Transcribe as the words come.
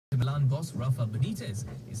boss Rafa Benitez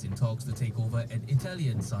is in talks to take over at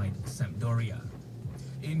Italian side Sampdoria.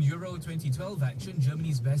 In Euro 2012 action,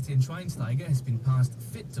 Germany's Bastian Schweinsteiger has been passed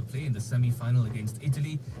fit to play in the semi-final against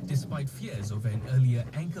Italy despite fears of an earlier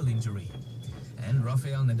ankle injury. And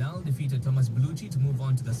Rafael Nadal defeated Thomas Bellucci to move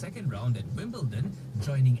on to the second round at Wimbledon,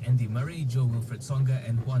 joining Andy Murray, Jo-Wilfried Tsonga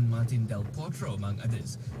and Juan Martin Del Potro among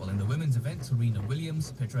others. While in the women's event, Serena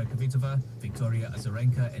Williams, Petra Kvitova, Victoria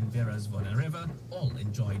Azarenka and Vera Zvonareva all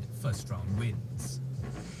enjoyed first-round wins.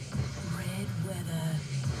 Red weather.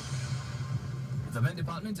 The Met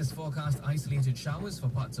Department has forecast isolated showers for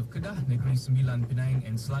parts of Kedah, Negeri Sembilan, Penang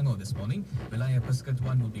and Selangor this morning. Wilayah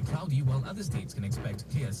Persekutuan will be cloudy, while other states can expect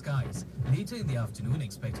clear skies. Later in the afternoon,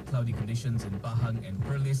 expect cloudy conditions in Pahang and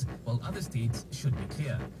Perlis, while other states should be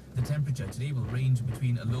clear. The temperature today will range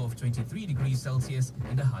between a low of 23 degrees Celsius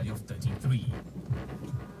and a high of 33.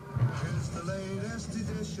 Here's the latest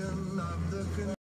edition of the